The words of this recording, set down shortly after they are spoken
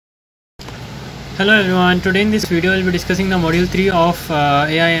Hello everyone, today in this video I will be discussing the module 3 of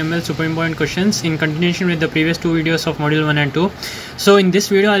AIML super important questions in continuation with the previous two videos of module 1 and 2. So in this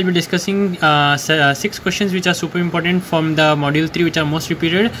video I will be discussing 6 questions which are super important from the module 3 which are most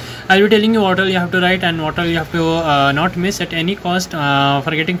repeated. I will be telling you what all you have to write and what all you have to not miss at any cost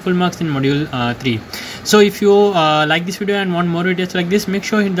for getting full marks in module 3. So if you like this video and want more videos like this, make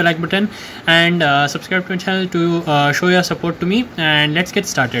sure hit the like button and subscribe to my channel to show your support to me, and let's get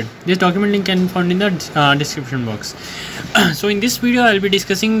started. This document link can be found in the description box. So in this video I will be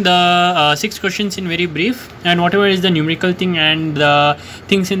discussing the 6 questions in very brief, and whatever is the numerical thing and the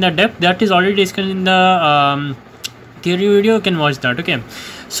things in the depth, that is already discussed in the theory video. You can watch that. Okay,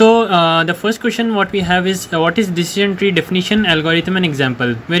 so the first question what we have is what is decision tree definition, algorithm and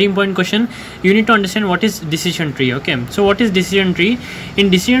example. Very important question. You need to understand what is decision tree. Okay, so what is decision tree? In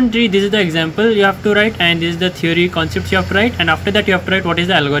decision tree, this is the example you have to write, and this is the theory concepts you have to write, and after that you have to write what is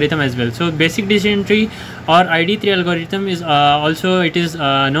the algorithm as well. So basic decision tree or ID3 algorithm is also it is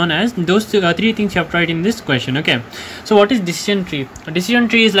known as. Those three things you have to write in this question. Okay, so what is decision tree? A decision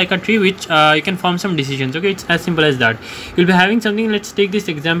tree is like a tree which you can form some decisions. Okay, it's as simple as that. You'll be having something. Let's take this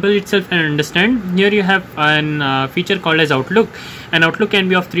example itself and understand. Here you have an feature called as outlook, and outlook can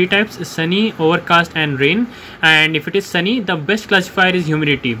be of 3 types: sunny, overcast and rain. And if it is sunny, the best classifier is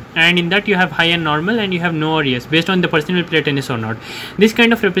humidity, and in that you have high and normal, and you have no or yes based on the person will play tennis or not. This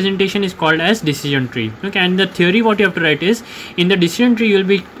kind of representation is called as decision tree. Okay, and the theory what you have to write is, in the decision tree you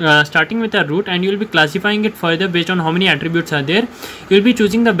will be starting with a root, and you will be classifying it further based on how many attributes are there. You will be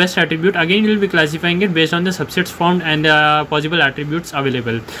choosing the best attribute. Again, you will be classifying it based on the subsets formed and the possible attributes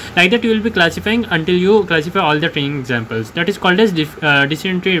available. Like that you will be classifying until you classify all the training examples. That is called as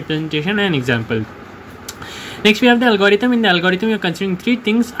decision tree representation and example. Next we have the algorithm. In the algorithm you are considering 3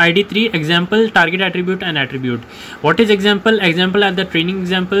 things: ID3, example, target attribute and attribute. What is example? Example are the training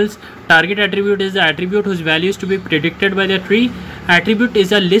examples. Target attribute is the attribute whose value is to be predicted by the tree. Attribute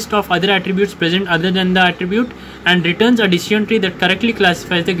is a list of other attributes present other than the attribute, and returns a decision tree that correctly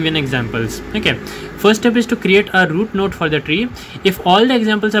classifies the given examples. Okay, first step is to create a root node for the tree. If all the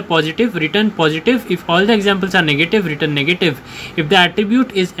examples are positive, return positive. If all the examples are negative, return negative. If the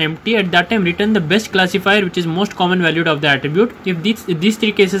attribute is empty, at that time return the best classifier, which is most common valued of the attribute. If these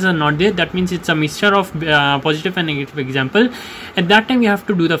 3 cases are not there, that means it's a mixture of positive and negative example. At that time you have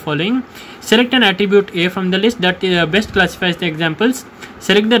to do the following: select an attribute A from the list that best classifies the examples.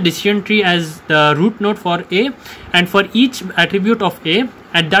 Select the decision tree as the root node for A, and for each attribute of A,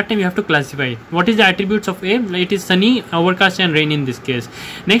 at that time you have to classify what is the attributes of A. It is sunny, overcast and rain in this case.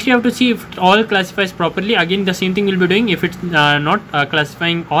 Next you have to see if it all classifies properly. Again the same thing we'll be doing. If it's not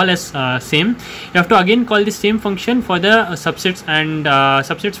classifying all as same, you have to again call the same function for the subsets and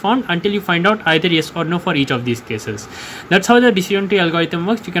subsets found until you find out either yes or no for each of these cases. That's how the decision tree algorithm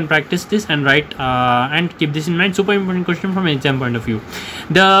works. You can practice this and write and keep this in mind. Super important question from an exam point of view.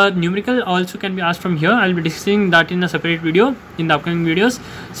 The numerical also can be asked from here. I'll be discussing that in a separate video in the upcoming videos.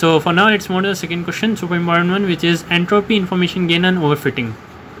 So for now let's move on to the second question, super important one, which is entropy, information gain and overfitting.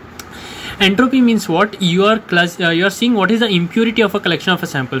 Entropy means what? You are seeing what is the impurity of a collection of a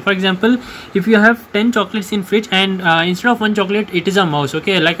sample. For example, if you have 10 chocolates in fridge, and instead of 1 chocolate it is a mouse,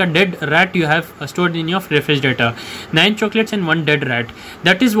 okay, like a dead rat you have stored in your refrigerator. 9 chocolates and 1 dead rat.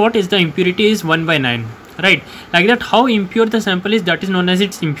 That is what is the impurity is 1/9. Right, like that how impure the sample is, that is known as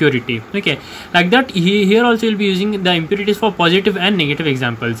its impurity. Okay, like that here also you'll be using the impurities for positive and negative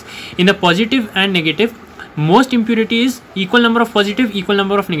examples. In the positive and negative, most impurity is equal number of positive, equal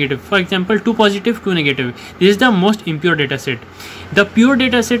number of negative. For example, 2 positive, 2 negative. This is the most impure data set. The pure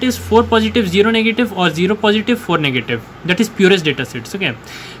data set is 4 positive, 0 negative, or 0 positive, 4 negative. That is purest data sets. Okay,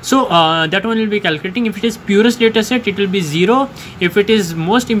 so that one will be calculating. If it is purest data set, it will be 0. If it is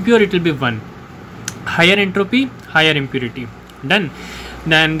most impure, it will be 1. Higher entropy, higher impurity. Done.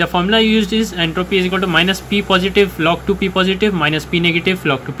 Then the formula used is entropy is equal to minus p positive log to p positive minus p negative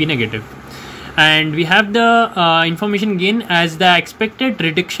log to p negative. And we have the information gain as the expected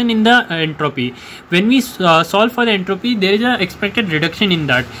reduction in the entropy. When we solve for the entropy, there is a expected reduction in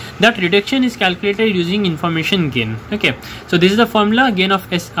that. That reduction is calculated using information gain. Okay, so this is the formula: gain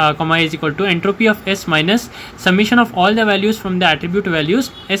of s comma is equal to entropy of s minus summation of all the values from the attribute values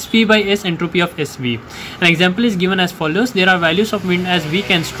sv by s entropy of sv. An example is given as follows: there are values of wind as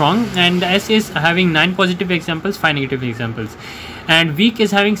weak and strong, and s is having 9 positive examples, 5 negative examples, and weak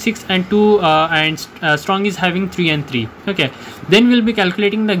is having 6 and 2 and strong is having 3 and 3. Okay, then we'll be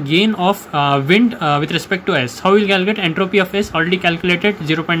calculating the gain of wind with respect to s. How we'll calculate? Entropy of s already calculated,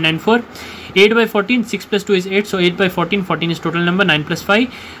 0.94. 8 by 14, 6 plus 2 is 8, so 8 by 14, 14 is total number, 9 plus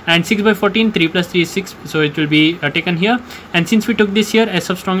 5, and 6 by 14, 3 plus 3 is 6, so it will be taken here. And since we took this here, S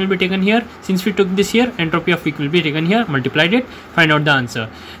of strong will be taken here. Since we took this here, entropy of weak will be taken here, multiplied it, find out the answer.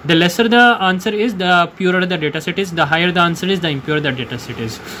 The lesser the answer is, the purer the data set is, the higher the answer is, the impure the data set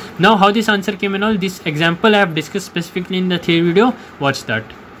is. Now how this answer came and all, this example I have discussed specifically in the theory video, watch that.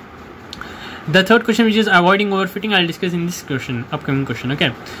 The third question, which is avoiding overfitting, I'll discuss in this question, upcoming question.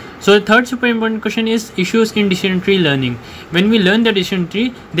 Okay, so the third super important question is issues in decision tree learning. When we learn the decision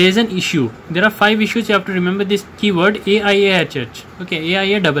tree, there is an issue. There are 5 issues. You have to remember this keyword AIAHH. Okay,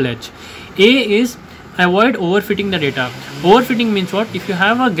 AIAHH. A is avoid overfitting the data. Overfitting means what? If you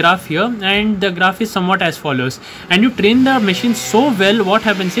have a graph here and the graph is somewhat as follows, and you train the machine so well, what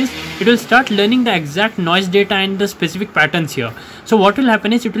happens is it will start learning the exact noise data and the specific patterns here. So what will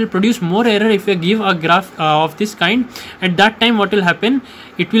happen is it will produce more error if you give a graph of this kind. At that time, what will happen?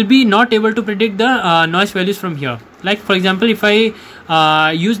 It will be not able to predict the noise values from here. Like for example, if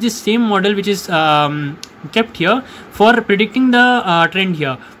I use this same model which is kept here for predicting the trend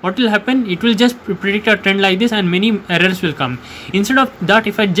here, what will happen? It will just predict a trend like this and many errors will come. Instead of that,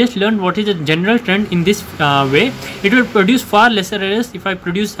 if I just learn what is the general trend in this way, it will produce far lesser errors if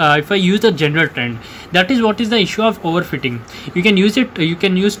I use the general trend. That is what is the issue of overfitting. You can use it. You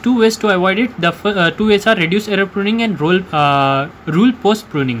can use 2 ways to avoid it. The 2 ways are reduce error pruning and rule post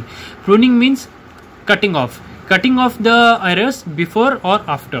pruning. Pruning means cutting off the errors before or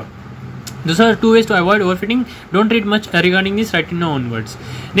after. Those are 2 ways to avoid overfitting. Don't read much regarding this, write in your own words.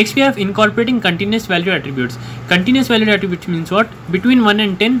 Next we have incorporating continuous value attributes. Continuous value attributes means what? Between 1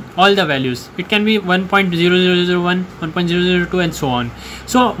 and 10, all the values. It can be 1.0001, 1.002 and so on.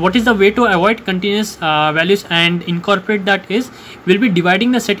 So what is the way to avoid continuous values and incorporate that is, we'll be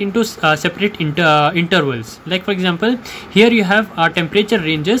dividing the set into separate intervals. Like for example, here you have temperature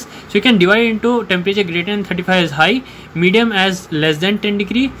ranges. So you can divide into temperature greater than 35 as high, medium as less than 10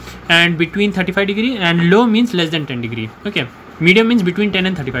 degree, and between 35 degree, and low means less than 10 degree. Okay, medium means between 10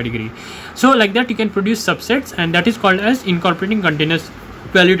 and 35 degree. So like that you can produce subsets, and that is called as incorporating continuous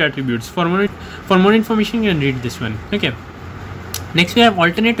valued attributes. For more information you can read this one. Okay, next we have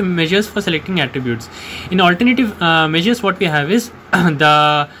alternate measures for selecting attributes. In alternative measures, what we have is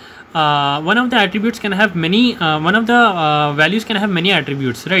the one of the attributes can have many one of the values can have many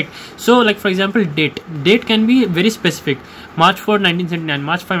attributes, right? So like for example, date can be very specific, March 4 1979,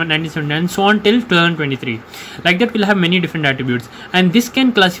 March 5 1979, so on till 2023. Like that we'll have many different attributes, and this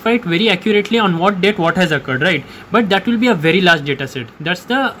can classify it very accurately on what date what has occurred, right? But that will be a very large data set. That's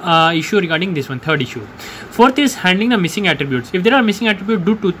the issue regarding this one, third issue. Fourth is handling the missing attributes. If there are missing attributes,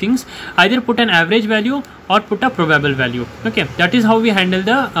 do 2 things: either put an average value or put a probable value. Okay, that is how we handle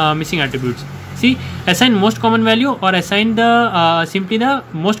the missing attributes. See, assign most common value or assign the simply the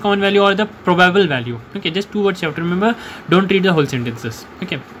most common value or the probable value. Okay, just 2 words you have to remember. Don't read the whole sentences.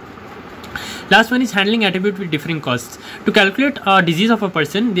 Okay. Last one is handling attribute with differing costs. To calculate a disease of a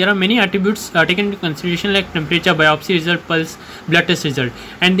person, there are many attributes taken into consideration, like temperature, biopsy result, pulse, blood test result,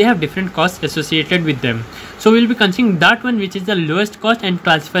 and they have different costs associated with them. So we'll be considering that one which is the lowest cost and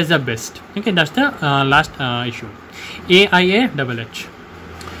classifies the best. Okay, that's the last issue. AIAHH.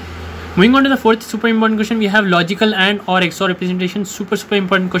 Moving on to the fourth super important question, we have logical and or XOR representation. Super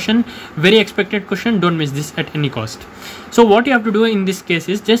important question, very expected question. Don't miss this at any cost. So what you have to do in this case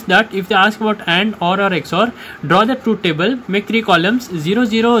is just that if they ask about AND or XOR, draw the truth table, make 3 columns 0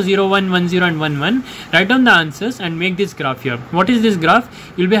 0 0 1 1 0 and 1 1, write down the answers and make this graph here. What is this graph?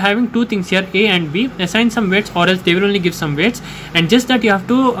 You'll be having 2 things here, A and B. Assign some weights or else they will only give some weights, and just that you have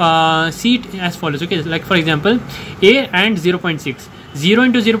to see it as follows. Okay, like for example, A and 0.6. 0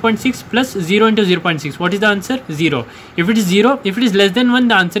 into 0.6 plus 0 into 0.6. What is the answer? 0. If it is 0, if it is less than 1,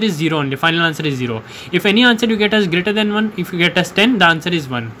 the answer is 0 only. Final answer is 0. If any answer you get as greater than 1, if you get as 10, the answer is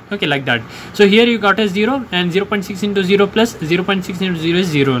 1. Okay, like that. So here you got as 0, and 0.6 into 0 plus 0.6 into 0 is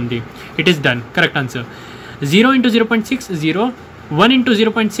 0 only. It is done. Correct answer. 0 into 0.6, 0. 1 into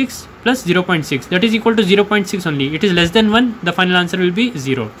 0.6 plus 0.6, that is equal to 0.6 only. It is less than 1, the final answer will be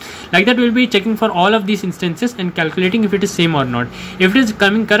 0. Like that we will be checking for all of these instances and calculating if it is same or not. If it is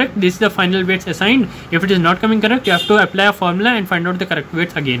coming correct, this is the final weights assigned. If it is not coming correct, you have to apply a formula and find out the correct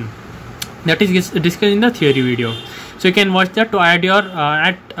weights again. That is discussed in the theory video. So you can watch that to add your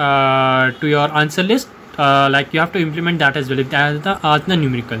to your answer list. Like you have to implement that as well if that is the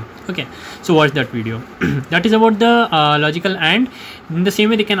numerical. Okay, so watch that video. That is about the logical AND. In the same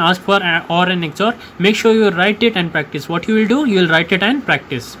way they can ask for OR and XOR. Make sure you write it and practice. What you will do, you will write it and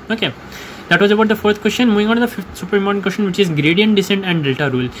practice. Okay, that was about the fourth question. Moving on to the fifth super important question, which is gradient descent and delta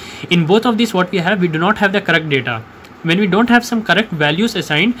rule. In both of these, what we have, we do not have the correct data. when we don't have some correct values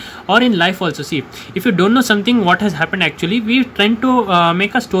assigned, or in life also. See, if you don't know something what has happened actually, we tend to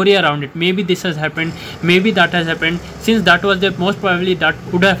make a story around it. Maybe this has happened, maybe that has happened, since that was the most probably that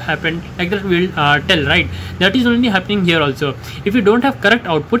would have happened, like that we'll tell, right? That is only happening here also. If we don't have correct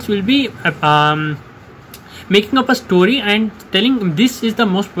outputs, we'll be making up a story and telling this is the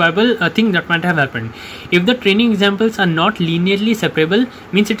most probable thing that might have happened. If the training examples are not linearly separable,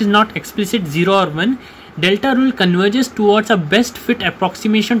 means it is not explicit 0 or 1, delta rule converges towards a best fit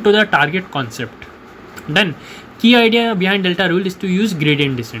approximation to the target concept. Then key idea behind delta rule is to use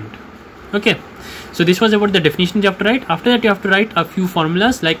gradient descent. Okay, so this was about the definitions you have to write. After that, you have to write a few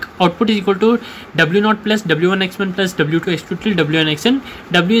formulas like output is equal to W0 plus W1x1 plus W2x2 till W1xn.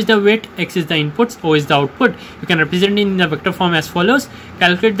 W is the weight, X is the inputs, O is the output. You can represent it in the vector form as follows.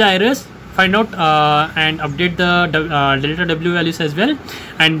 Calculate the errors, find out and update the delta W values as well.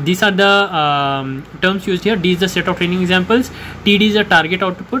 And these are the terms used here. D is the set of training examples, TD is the target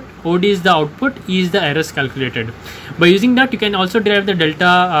output, OD is the output, E is the errors calculated. By using that, you can also derive the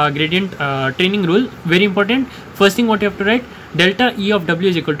delta gradient training rule. Very important. First thing what you have to write, delta E of W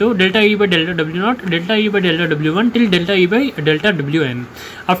is equal to delta E by delta W0, delta E by delta W1 till delta E by delta Wn.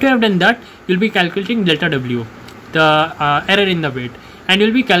 After you have done that, you will be calculating delta W, the error in the weight, and you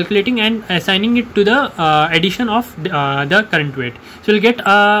will be calculating and assigning it to the addition of the current weight. So you will get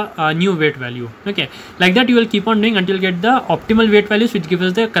a new weight value. Okay, like that you will keep on doing until you get the optimal weight values which gives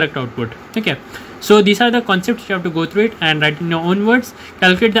us the correct output. Okay, so these are the concepts you have to go through it and write in your own words.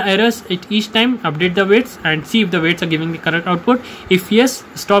 Calculate the errors at each time, update the weights and see if the weights are giving the correct output. If yes,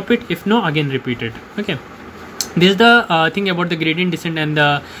 stop it. If no, again repeat it. Okay, this is the thing about the gradient descent and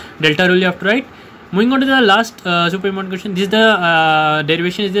the delta rule you have to write. Moving on to the last super important question. This is the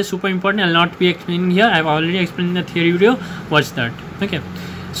derivation is super important. I'll not be explaining here. I've already explained in the theory video. Watch that. Okay.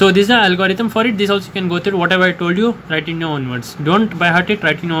 So this is the algorithm for it. This also you can go through whatever I told you. Write in your own words. Don't by heart it.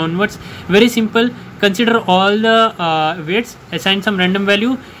 Write in your own words. Very simple. Consider all the weights. Assign some random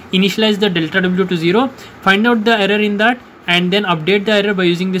value. Initialize the delta W to 0. Find out the error in that, and then update the error by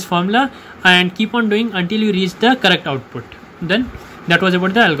using this formula, and keep on doing until you reach the correct output. Then that was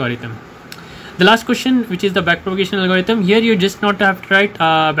about the algorithm. The last question, which is the backpropagation algorithm. Here you just not have to write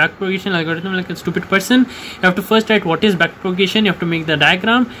backpropagation algorithm like a stupid person. You have to first write what is backpropagation. You have to make the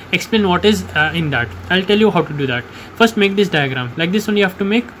diagram, explain what is in that. I'll tell you how to do that. First make this diagram. Like this one you have to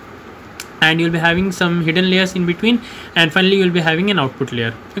make, and you'll be having some hidden layers in between, and finally you'll be having an output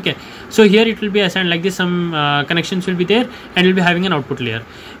layer. Okay, so here it will be assigned like this. Some connections will be there, and you'll be having an output layer.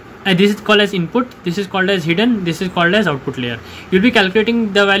 And this is called as input, this is called as hidden, this is called as output layer. You'll be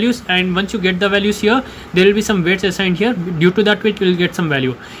calculating the values, and once you get the values here, there will be some weights assigned here. Due to that weight, you will get some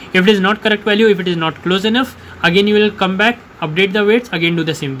value. If it is not correct value, if it is not close enough, again you will come back, update the weights, again do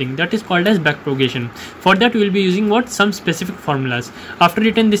the same thing. That is called as backpropagation. For that, you will be using what? Some specific formulas. After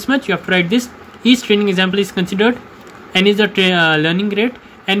written this much, you have to write this. Each training example is considered. N is the learning rate.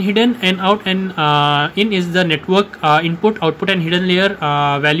 N hidden, N out, and in is the network input, output, and hidden layer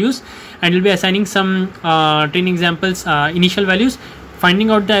values, and you'll be assigning some training examples initial values,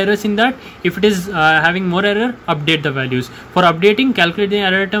 finding out the errors in that. If it is having more error, update the values. For updating, calculate the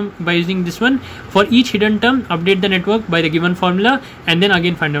error term by using this one. For each hidden term, update the network by the given formula, and then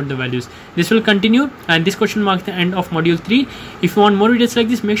again find out the values. This will continue, and this question marks the end of module 3. If you want more videos like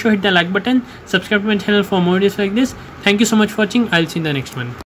this, make sure hit the like button, subscribe to my channel for more videos like this. Thank you so much for watching. I'll see you in the next one.